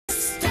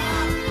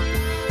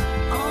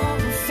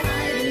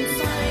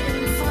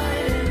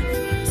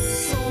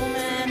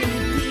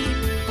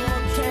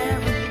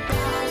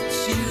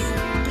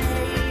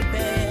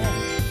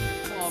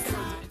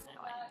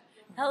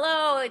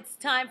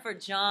time for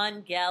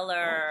John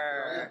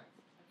Geller.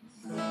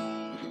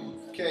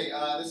 Okay,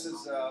 this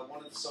is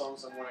one of the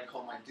songs on what I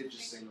call my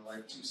digi-single. I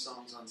have 2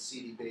 songs on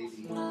CD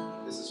Baby.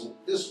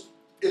 This,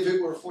 if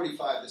it were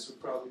 45, this would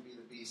probably be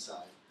the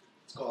B-side.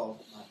 It's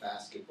called My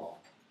Basketball.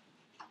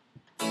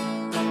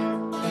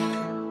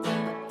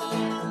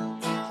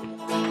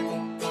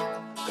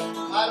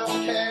 I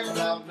don't care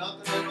about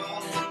nothing at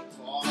all, as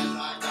long as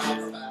I got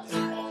my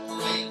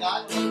basketball. Ain't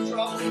got no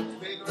trouble,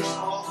 big or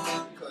small,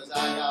 because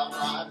I got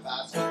my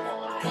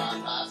basketball, my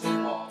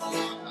basketball, my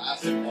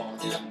basketball,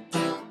 yeah.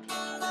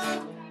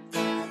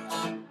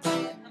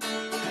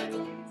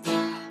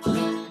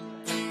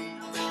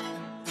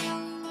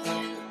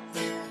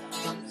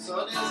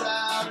 Sun is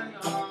out and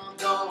I'm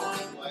going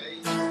to play.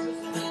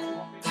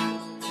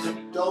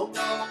 Don't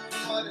know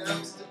what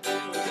else to do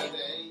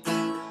today.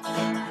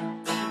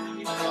 I'm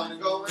gonna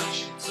go and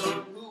shoot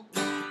some hoop.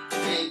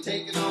 Ain't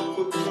taking no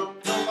food from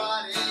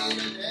nobody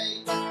today.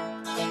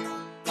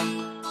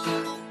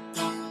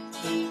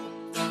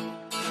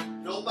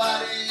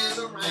 Nobody's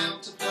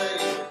around to play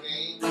the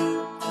game,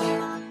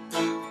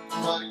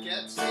 but it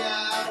gets me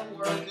out of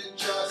working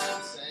just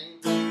the same.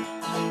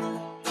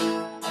 I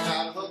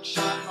got a hook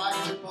shot like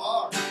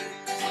Jabbar,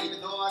 even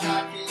though I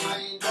got game, I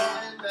ain't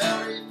going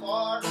very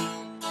far.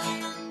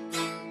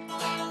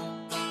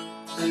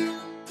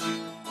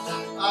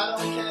 I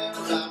don't care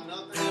about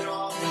nothing at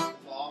all, as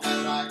long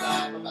as I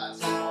got my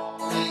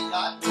basketball. Ain't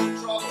got no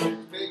trouble,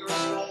 big or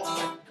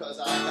small, because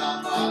I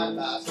got my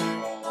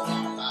basketball,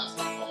 my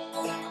basketball,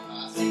 my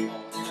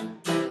basketball, yeah.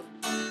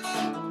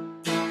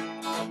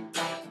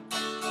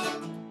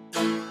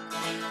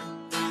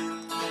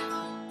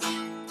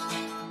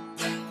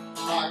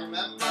 I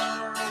remember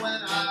when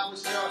I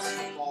was just a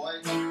boy,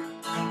 I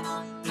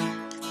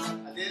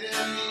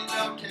didn't need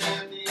no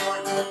candy or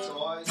no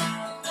toys.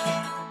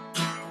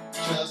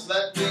 Just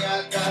let me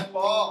at that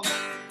ball.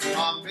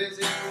 I'm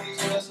busy,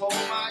 please just hold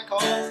my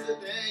calls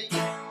today.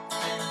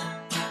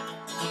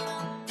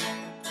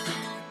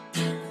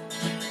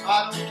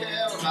 I don't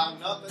care about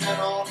nothing at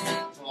all,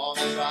 as long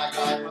as I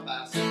got my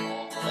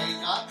basketball.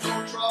 Ain't got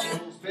no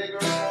troubles, big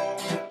or small,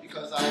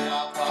 because I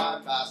got my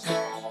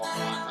basketball, my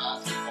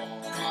basketball,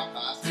 my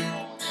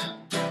basketball, yeah.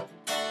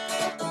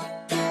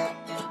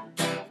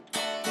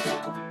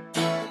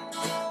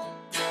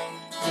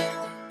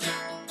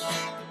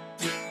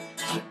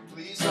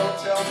 Please don't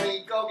tell me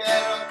go get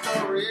a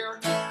career.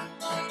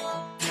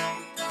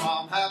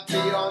 I'm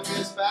happy on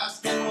this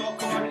basketball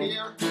court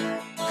here.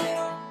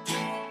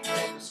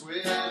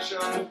 Swish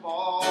of the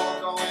ball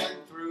going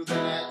through the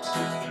net.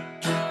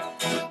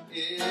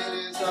 It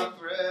is a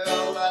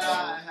thrill that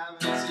I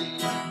haven't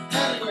seen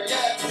anywhere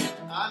yet.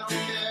 I don't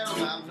care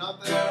about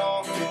nothing at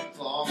all, as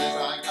long as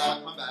I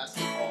got my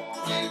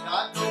basketball. Ain't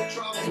got no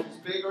troubles,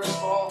 big or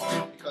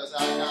small, because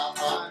I got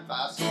my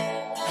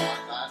basketball, my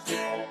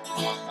basketball,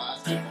 my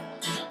basketball.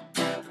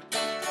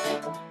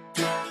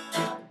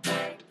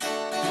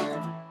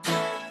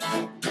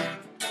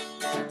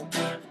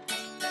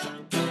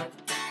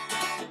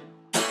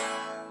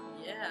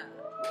 Yeah.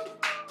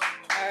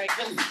 All right,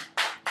 come.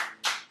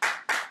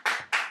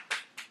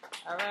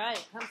 All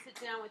right, come sit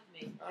down with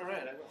me. All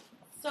right, I will.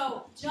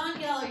 So, John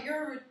Geller,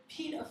 you're a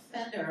repeat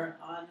offender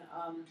on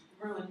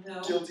ReW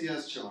WhO. Guilty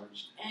as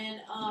charged. And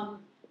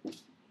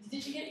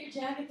did you get your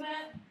jacket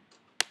back?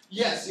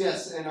 Yes,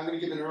 yes, and I'm going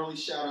to give an early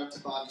shout out to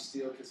Bobby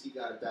Steele because he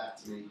got it back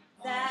to me.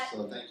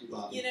 So thank you,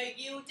 Bobby. You know,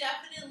 you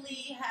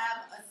definitely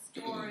have a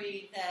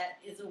story that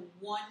is a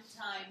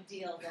one-time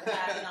deal that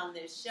happened on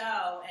this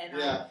show, and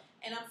Yeah.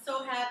 and I'm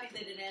so happy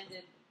that it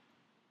ended.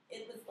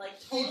 It was like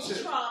total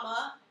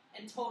trauma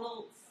and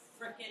total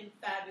freaking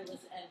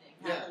fabulous ending.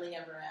 Yeah. Happily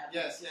ever after.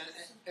 Yes,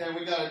 and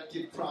we got to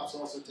give props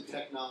also to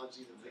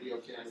technology, the video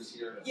cameras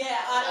here. Yeah,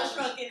 Otto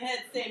Shrunken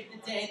Head saved the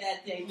day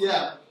that day.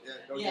 Yeah,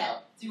 no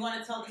doubt. Do you want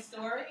to tell the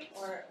story?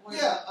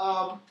 Yeah,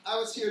 I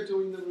was here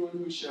doing the ReW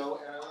WhO show,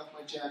 and I left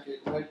my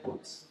jacket right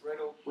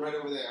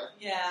over there.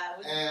 Yeah.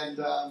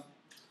 And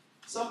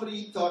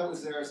somebody thought it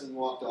was theirs and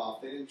walked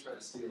off. They didn't try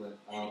to steal it.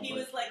 And he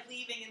was like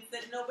leaving and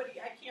said,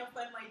 I can't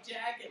find my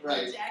jacket.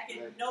 Right, My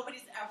jacket. right.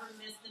 Nobody's ever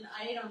missed an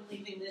item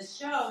leaving this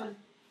show.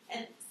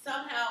 And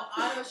somehow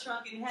Otto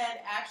Shrunken Head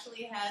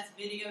actually has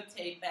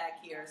videotape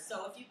back here.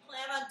 So if you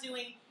plan on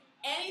doing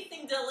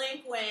anything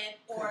delinquent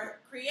or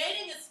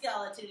creating a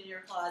skeleton in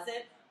your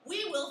closet,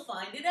 we will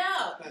find it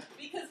out.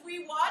 Because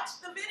we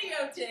watched the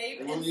videotape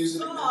and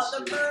saw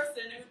the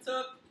person who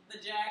took the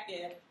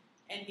jacket.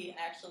 And he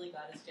actually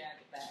got his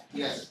jacket back.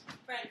 Yes.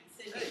 Frank,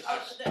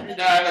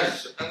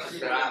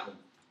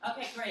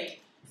 okay, great.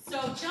 So,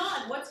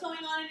 John, what's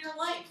going on in your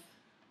life?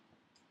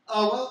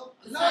 Well,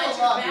 besides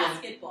your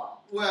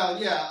basketball.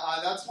 Well, yeah,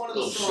 that's one of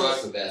the songs. A little short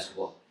for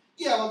basketball.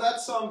 Yeah, well, that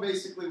song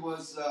basically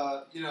was,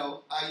 I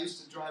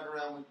used to drive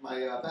around with my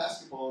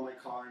basketball in my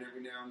car, and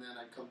every now and then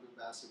I'd come to a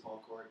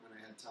basketball court when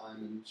I had time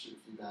and shoot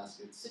a few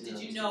baskets. So did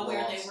you know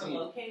where they were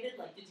located?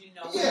 Like, did you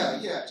know?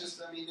 Yeah, just,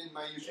 in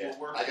my usual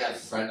work. I got a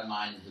friend of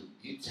mine who,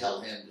 you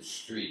tell him the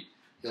street,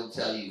 he'll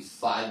tell you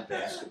 5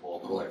 basketball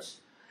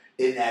courts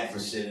in that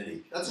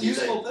vicinity. That's a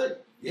useful thing.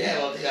 Yeah,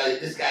 well,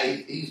 this guy,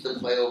 he used to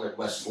play over at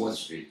West 4th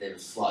Street. They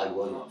was Sly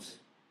Williams.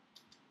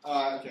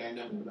 Okay, I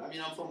never heard that. I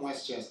mean, I'm from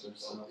Westchester,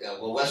 so. Yeah,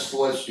 well, West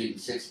 4th Street and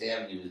 6th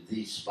Avenue is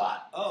the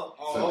spot for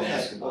Okay.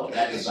 basketball.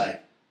 Okay.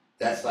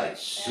 That's like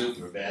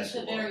super That's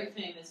basketball. a very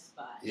famous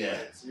spot. Yeah.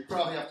 So you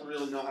probably have to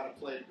really know how to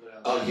play to go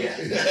out Oh,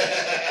 there.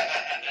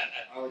 yeah.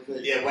 I would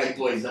think. Yeah, white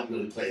boys don't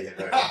really play that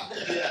very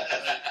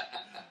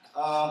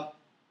Yeah.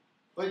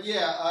 But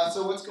yeah,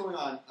 so what's going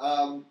on?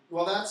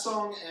 Well, that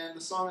song and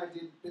the song I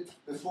did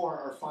before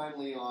are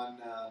finally on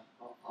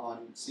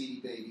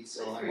CD Baby.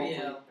 So Good I for hope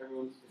you.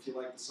 everyone, if you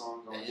like the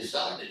song, go. And you're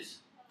selling these.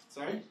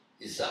 Sorry?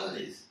 You're selling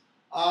these.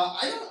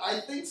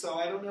 I think so.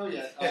 I don't know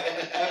yet. I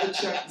haven't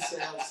checked the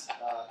sales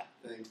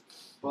thing,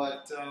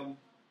 but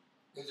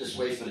You just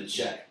wait for the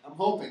check. I'm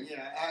hoping.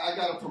 Yeah, I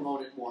got to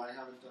promote it more. I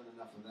haven't done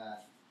enough of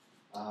that.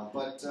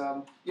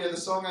 Yeah, the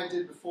song I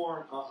did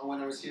before when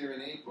I was here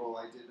in April,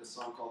 I did a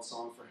song called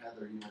 "Song for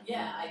Heather." You know,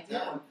 Yeah, I do.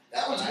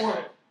 That one's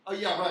more. Oh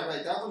yeah,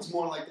 right. That one's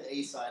more like the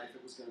A side if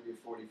it was going to be a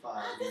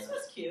 45. This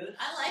was cute.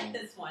 I like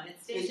this one.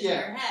 It stays in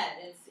Yeah. your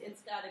head.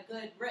 It's got a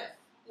good riff.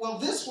 Well,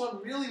 this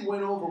one really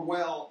went over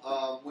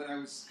well when I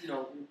was,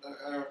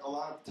 a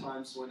lot of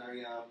times when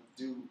I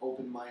do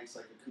open mics,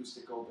 like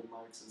acoustic open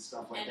mics and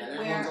stuff like that. And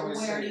Everyone's always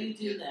where saying,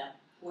 do you do them?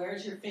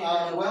 Where's your favorite?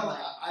 Well,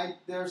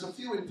 there's a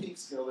few in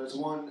Peekskill. There's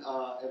one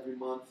every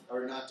month,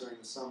 or not during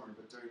the summer,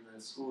 but during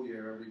the school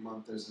year. Every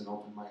month there's an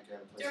open mic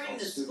at a place During called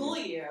the Studio. school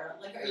year,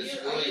 like are you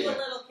a little Are you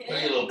a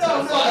kid? little No,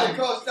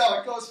 pedophile?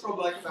 it goes from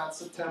like about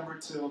September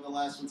to the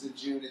last one's in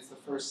June. It's the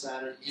first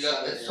Saturday. You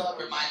know, this song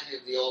reminds me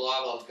of the old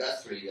Arlo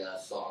Guthrie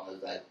song.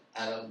 It's like,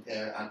 I don't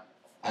care,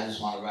 I just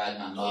want to ride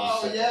my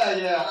motorcycle. Oh yeah.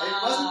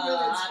 It wasn't really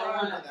I don't inspired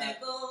want by a that.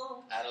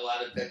 pickle. I don't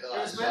want to pickle, It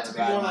I was just meant want to to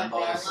be ride more my like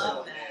motorcycle. I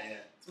love that. Yeah.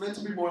 It's meant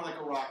to be more like a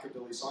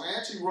rockabilly song. I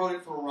actually wrote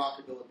it for a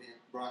rockabilly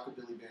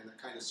band that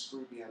kind of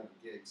screwed me out of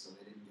a gig, so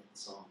they didn't get the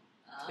song.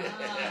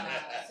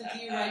 So do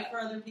you write for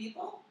other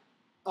people?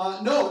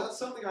 No, that's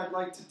something I'd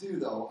like to do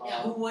though.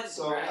 Yeah, who wouldn't,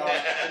 So right?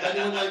 if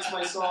anyone likes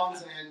my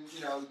songs and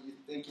you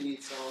think you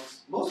need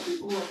songs, most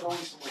people who are going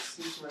to my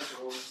seem to write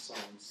their own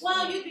songs.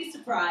 Well, you'd be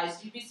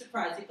surprised. You'd be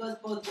surprised. It goes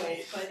both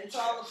ways, but it's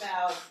all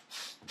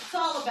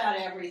about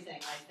everything.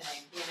 I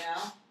think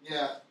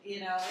Yeah.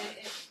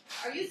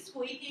 Are you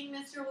squeaking,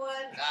 Mr. Wood?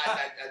 I'm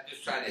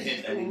just trying to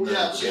hint at him.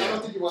 Yeah, I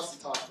don't think he wants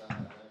to talk about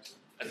that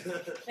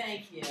actually.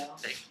 Thank you.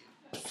 Thank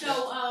you.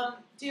 So,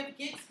 do you have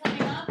gigs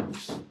coming up?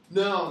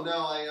 No.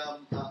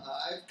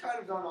 I've kind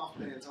of gone off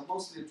bands. I'm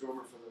mostly a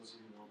drummer for those of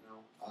you who don't know.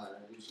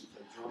 I usually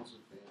play drums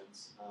with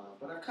bands,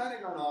 but I've kind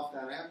of gone off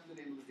that. I haven't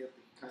been able to get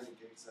the kind of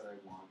gigs that I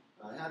want.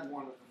 I had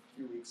one a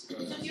few weeks ago.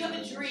 So, if you have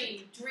a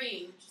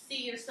dream,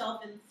 see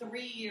yourself in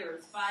 3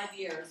 years, 5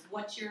 years.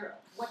 What's your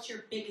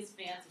biggest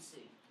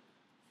fantasy?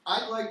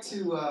 I'd like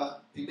to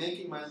be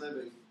making my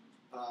living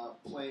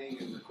playing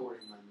and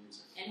recording my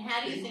music. And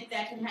how do you think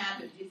that can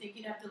happen? Do you think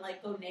you'd have to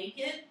go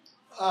naked?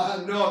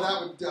 No,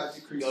 that would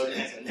decrease Go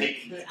sales.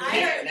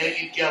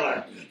 naked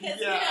killer. Because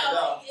Yeah,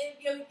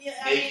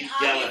 I mean, Naked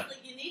killer.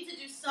 obviously you need to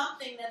do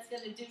something that's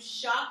going to do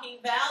shocking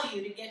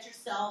value to get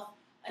yourself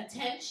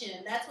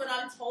attention. That's what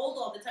I'm told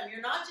all the time.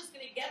 You're not just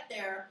going to get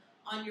there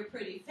on your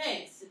pretty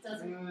face. It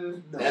doesn't.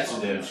 No. That's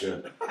a damn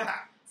sure.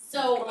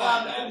 So, Come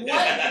on,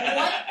 man.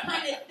 what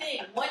kind of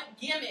thing, what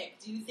gimmick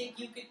do you think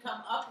you could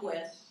come up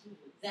with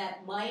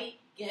that might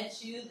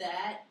get you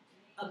that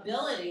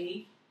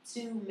ability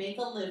to make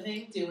a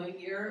living doing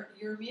your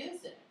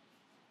music?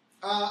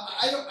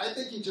 I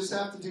think you just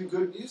have to do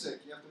good music.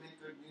 You have to make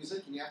good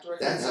music, and you have to write.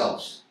 That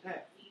helps.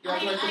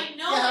 I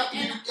know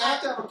you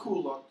have to have a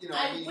cool look.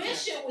 I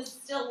wish it was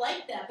still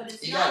like that, but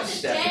it's You not gotta the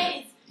step in it.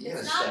 days. You gotta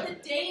It's not step the in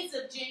it. days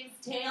of James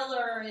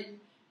Taylor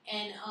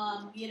and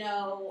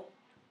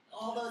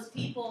all those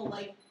people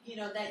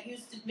that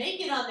used to make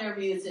it on their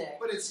music.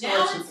 But it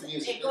Now starts with the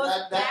music. it goes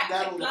back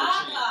that'll to never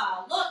change.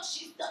 Gaga. Look,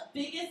 she's the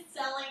biggest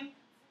selling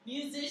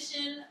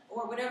musician,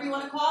 or whatever you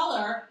want to call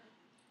her,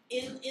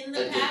 in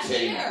the past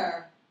Entertainer.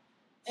 year.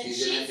 And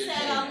She's she an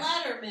said on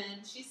entertainer.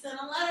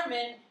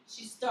 Letterman,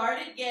 she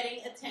started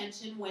getting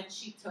attention when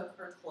she took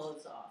her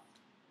clothes off.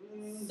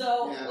 Mm,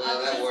 So yeah. Well,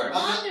 I'm that just works.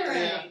 wondering.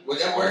 Yeah. Well,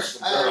 that works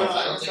for I don't girls. know.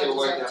 I don't think it would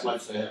work that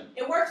much for him.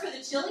 It worked for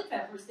the Chili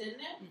Peppers, didn't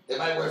it? It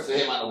might work for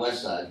him on the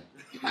west side.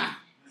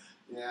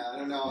 Yeah, I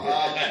don't know.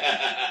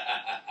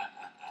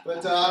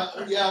 But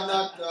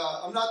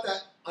I'm not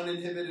that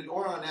uninhibited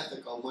or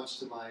unethical, much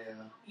to my.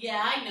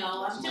 Yeah, I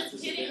know. That's I'm my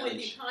just kidding with you,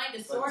 disadvantage. kind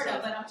of, But, sort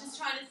of. But I'm just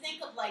trying to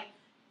think of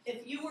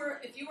if you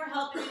were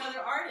helping another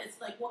artist,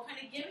 what kind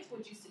of gimmick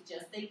would you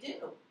suggest they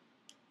do?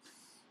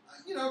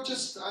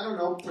 Just I don't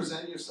know,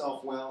 present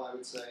yourself well. I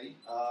would say.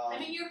 I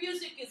mean, your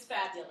music is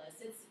fabulous.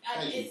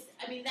 Thank you.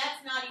 I mean,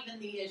 that's not even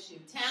the issue.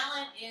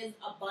 Talent is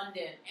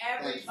abundant.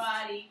 Thank you.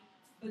 Everybody,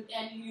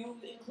 and you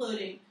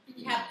including,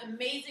 have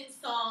amazing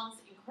songs,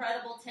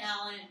 incredible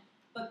talent.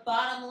 But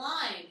bottom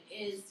line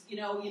is, you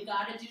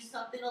got to do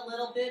something a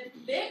little bit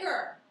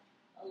bigger,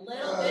 A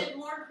little bit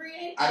more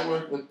creative. I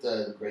worked with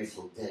the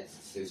Grateful Dead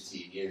for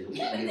 15 years.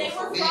 Yeah, but they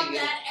were from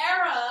that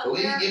era. But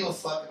we didn't give a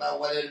fuck about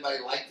whether anybody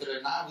liked it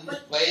or not. We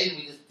just played.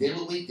 We just did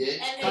what we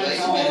did. And they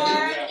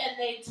toured, and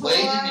they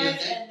toured,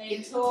 and they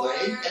toured,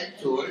 played and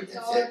toured.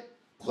 That's it.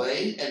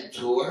 Play and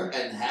tour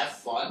and have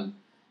fun.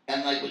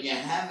 And like when you're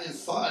having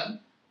fun,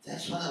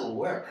 that's when it'll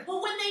work.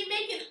 Well, when they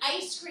make an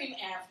ice cream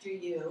after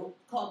you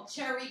called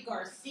Cherry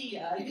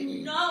Garcia,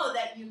 you know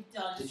that you've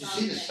done Did you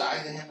something. see the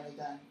size of him when he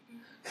died?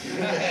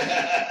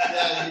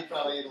 Yeah, he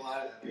probably ate a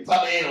lot of that. He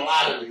probably ate a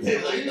lot of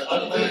it. Like the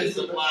unlimited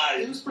supply.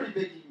 He was pretty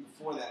big even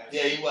before that.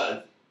 Yeah, he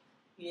was.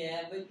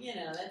 Yeah, but you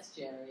know, that's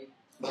Jerry.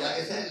 But like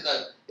I said,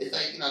 it's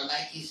like,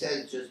 Nike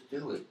says, just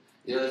do it.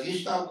 If you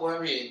start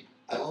worrying,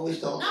 I've always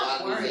told a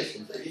lot of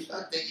musicians, if you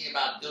start thinking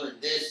about doing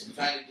this and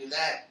trying to do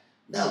that,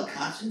 no,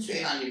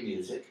 concentrate on your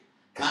music,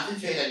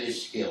 concentrate on your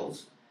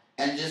skills,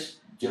 and just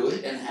do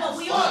it and have fun.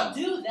 Well, we all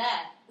do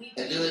that.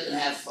 And do it and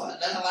have fun.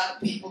 Then a lot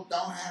of people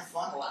don't have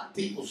fun. A lot of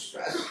people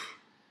stress.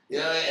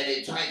 And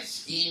they try and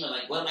scheme and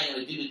like, what am I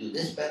going to do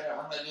this better?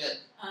 What am I going to do that?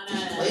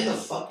 Just play the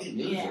fucking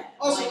music. Yeah.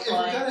 Also, if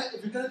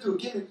you're gonna do a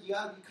gimmick, you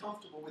gotta be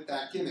comfortable with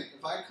that gimmick.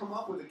 If I come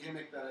up with a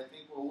gimmick that I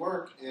think will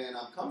work and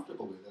I'm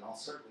comfortable with it, I'll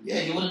certainly. Yeah,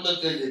 you wouldn't look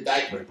good in a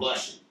diaper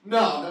blushing.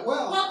 No,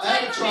 well, I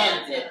haven't Diaper tried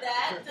Man did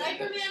that.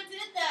 Diaper Man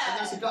did that. And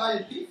there's a guy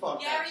in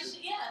P-Funk. Gary,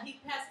 he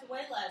passed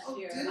away last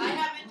year. Did he? I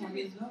have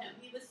interviews with him.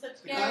 He was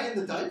such The guy in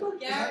the diaper?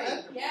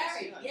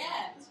 Gary,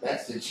 yeah.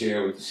 That's the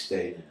chair with the stain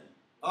in it.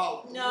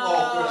 Oh, No.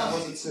 Oh, good. I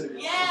wasn't sitting.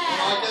 Yeah.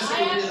 Well, I guess it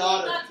would be an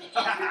honor.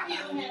 got to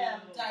interview him,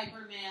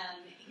 Diaper Man.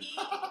 He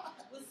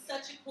was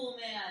such a cool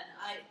man.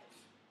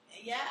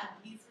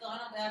 He's gone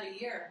about a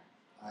year.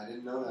 I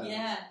didn't know that.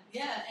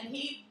 Yeah, and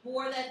he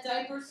wore that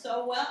diaper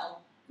so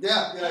well.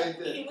 Yeah,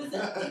 he did. He was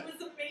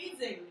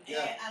amazing.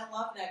 Yeah. I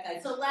love that guy.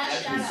 So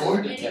last That's shout before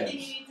out. the Anything tense. you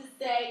need to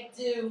say,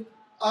 do.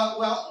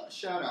 Well,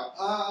 shout out.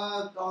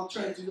 I'll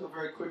try to do a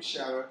very quick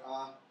shout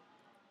out.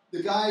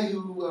 The guy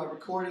who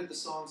recorded the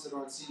songs that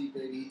are on CD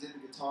Baby, he did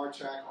the guitar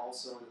track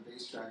also, and the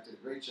bass track did a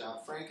great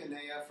job. Frank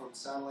Anea from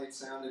Satellite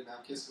Sound in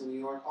Mount Kisco, New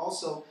York.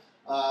 Also,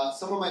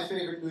 some of my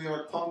favorite New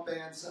York punk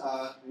bands.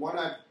 One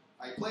I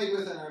played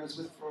with and I was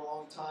with for a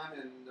long time,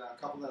 and a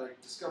couple that I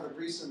discovered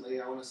recently.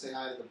 I want to say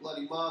hi to the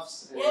Bloody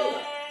Muffs. And,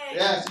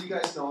 Yay! so you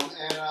guys know them.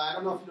 And I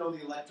don't know if you know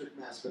the Electric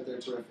Mess, but they're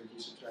terrific. You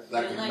should try them.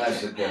 Electric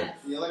Mess are good.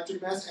 The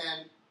Electric Mess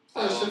and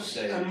I won't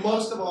say and it.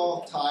 most of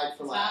all, Tied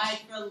for Last. Tied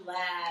for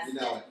Last. You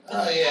know it.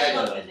 Oh, yeah, I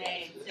love know the that.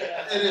 name, too.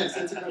 It is.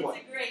 It's a good one.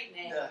 It's a great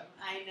name. Yeah.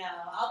 I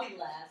know. I'll be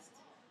last.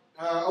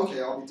 Okay,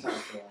 I'll be Tied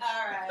for Last.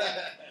 All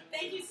right.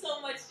 Thank you so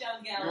much,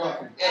 John Geller. You're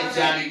welcome. Hey, All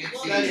Johnny, right. good to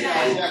We'll see be you.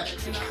 back.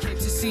 Yeah.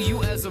 To see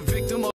you as a victim of